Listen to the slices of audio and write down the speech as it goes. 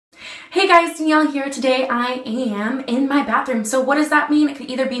guys, Danielle here. Today I am in my bathroom. So what does that mean? It could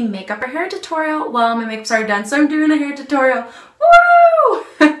either be makeup or hair tutorial. Well, my makeup's already done, so I'm doing a hair tutorial. Woo!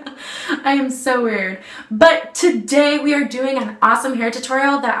 I am so weird. But today we are doing an awesome hair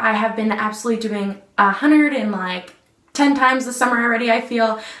tutorial that I have been absolutely doing 110 times this summer already. I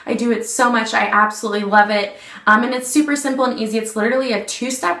feel I do it so much. I absolutely love it. And it's super simple and easy. It's literally a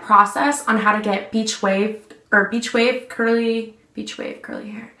two-step process on how to get beach wave curly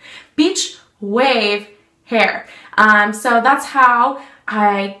hair. So that's how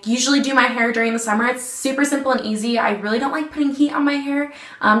I usually do my hair during the summer. It's super simple and easy. I really don't like putting heat on my hair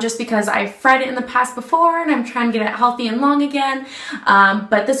just because I've fried it in the past before and I'm trying to get it healthy and long again.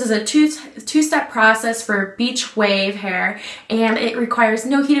 But this is a two-step process for beach wave hair, and it requires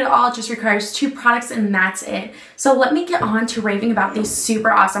no heat at all. It just requires two products and that's it. So let me get on to raving about these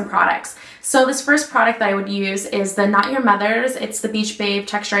super awesome products. So this first product that I would use is the Not Your Mother's. It's the Beach Babe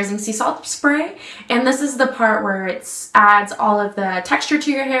Texturizing Sea Salt Spray. And this is the part where it adds all of the texture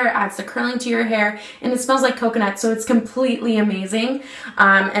to your hair, adds the curling to your hair, and it smells like coconut, so it's completely amazing.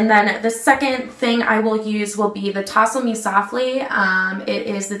 And then the second thing I will use will be the Tousle Me Softly. It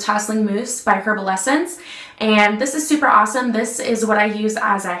is the Tousling Mousse by Herbal Essence. And this is super awesome. This is what I use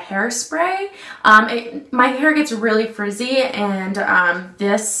as a hairspray. My hair gets really frizzy, and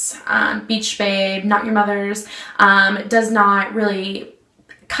this Beach Babe, Not Your Mother's, does not really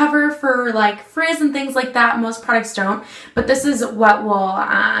cover for like frizz and things like that. Most products don't, but this is what will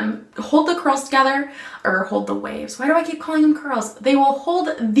hold the curls together, or hold the waves. Why do I keep calling them curls? They will hold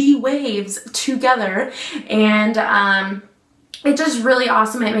the waves together, and it's just really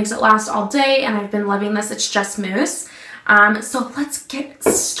awesome. It makes it last all day, and I've been loving this. It's just mousse. So let's get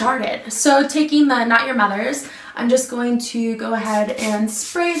started. So taking the Not Your Mother's, I'm just going to go ahead and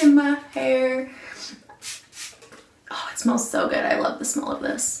spray it in my hair. Oh, it smells so good. I love the smell of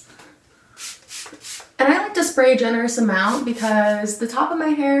this. And I like to spray a generous amount because the top of my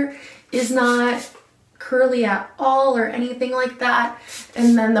hair is not curly at all or anything like that,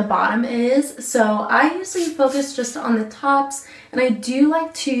 and then the bottom is. So I usually focus just on the tops, and I do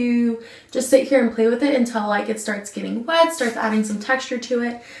like to just sit here and play with it until like it starts getting wet, starts adding some texture to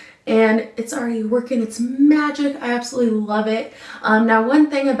it, and it's already working. It's magic. I absolutely love it. Now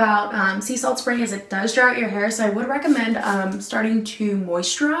one thing about sea salt spray is it does dry out your hair, so I would recommend starting to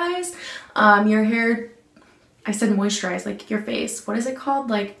moisturize your hair. I said moisturize, like your face. What is it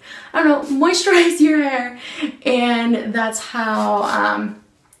called? Like, I don't know, moisturize your hair. And that's how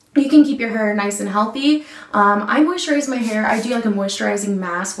you can keep your hair nice and healthy. I moisturize my hair. I do like a moisturizing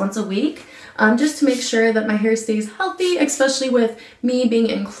mask once a week, just to make sure that my hair stays healthy, especially with me being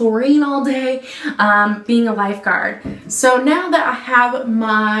in chlorine all day, being a lifeguard. So now that I have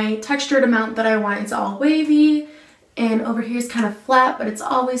my textured amount that I want, it's all wavy, and over here is kind of flat, but it's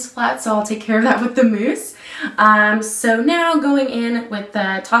always flat, so I'll take care of that with the mousse. So now going in with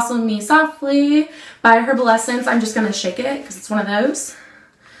the Tousle Me Softly by Herbal Essence, I'm just going to shake it because it's one of those.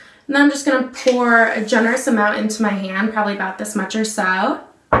 And then I'm just going to pour a generous amount into my hand, probably about this much or so.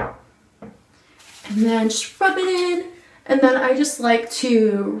 And then just rub it in. And then I just like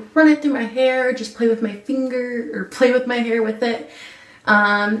to run it through my hair, just play with my finger, or play with my hair with it.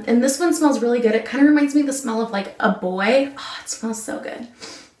 And this one smells really good. It kind of reminds me of the smell of like a boy. Oh, it smells so good.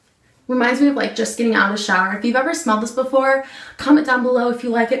 Reminds me of like just getting out of the shower. If you've ever smelled this before, comment down below if you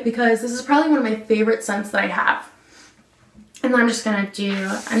like it, because this is probably one of my favorite scents that I have. And then I'm just gonna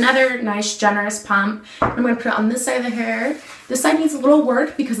do another nice generous pump. I'm gonna put it on this side of the hair. This side needs a little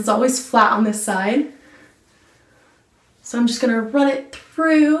work because it's always flat on this side. So I'm just gonna run it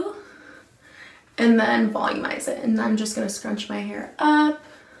through and then volumize it. And I'm just gonna scrunch my hair up.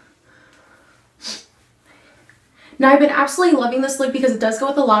 Now I've been absolutely loving this look because it does go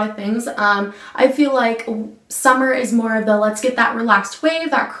with a lot of things. I feel like summer is more of the let's get that relaxed wave,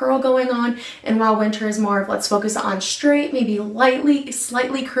 that curl going on, and while winter is more of let's focus on straight, maybe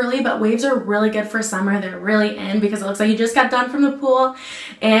slightly curly, but waves are really good for summer. They're really in because it looks like you just got done from the pool,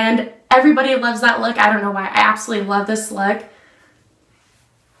 and everybody loves that look. I don't know why. I absolutely love this look.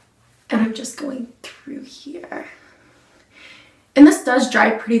 And I'm just going through here. And this does dry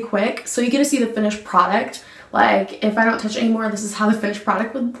pretty quick, so you get to see the finished product. Like, if I don't touch anymore, this is how the finished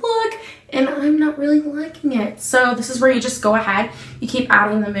product would look, and I'm not really liking it. So this is where you just go ahead, you keep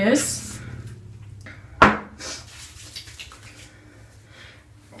adding the mousse.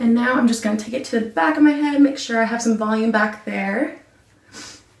 And now I'm just gonna take it to the back of my head, make sure I have some volume back there.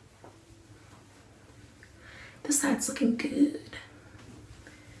 This side's looking good.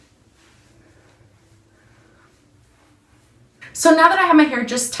 So now that I have my hair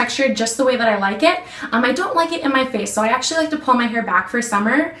just textured just the way that I like it, I don't like it in my face. So I actually like to pull my hair back for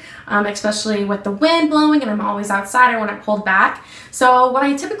summer, especially with the wind blowing and I'm always outside. I want it pulled back. So what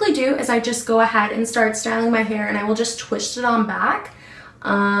I typically do is I just go ahead and start styling my hair and I will just twist it on back.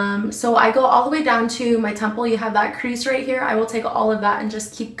 So I go all the way down to my temple. You have that crease right here. I will take all of that and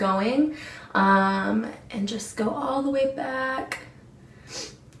just keep going, and just go all the way back.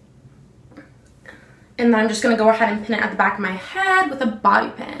 And then I'm just going to go ahead and pin it at the back of my head with a bobby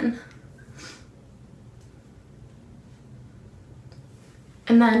pin.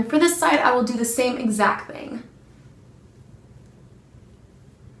 And then for this side, I will do the same exact thing.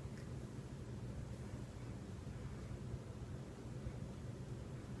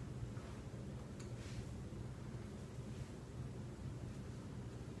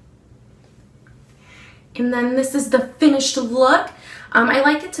 And then this is the finished look. I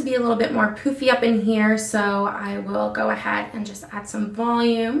like it to be a little bit more poofy up in here, so I will go ahead and just add some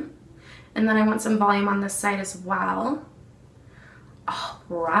volume. And then I want some volume on this side as well. All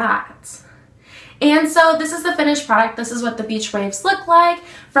right. And so this is the finished product. This is what the beach waves look like.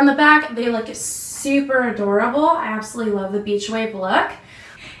 From the back, they look super adorable. I absolutely love the beach wave look.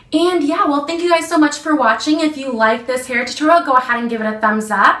 And yeah, well, thank you guys so much for watching. If you like this hair tutorial, go ahead and give it a thumbs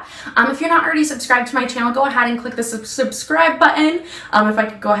up. If you're not already subscribed to my channel, go ahead and click the subscribe button. If I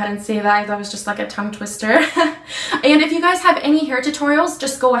could go ahead and say that was just like a tongue twister. And if you guys have any hair tutorials,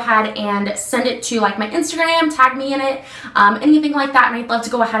 just go ahead and send it to like my Instagram, tag me in it, anything like that, and I'd love to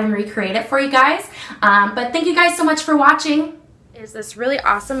go ahead and recreate it for you guys. But thank you guys so much for watching. Is this really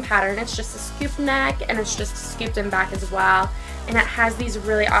awesome pattern. It's just a scoop neck and it's just scooped in back as well. And it has these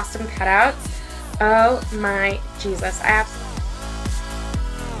really awesome cutouts. Oh my Jesus, I absolutely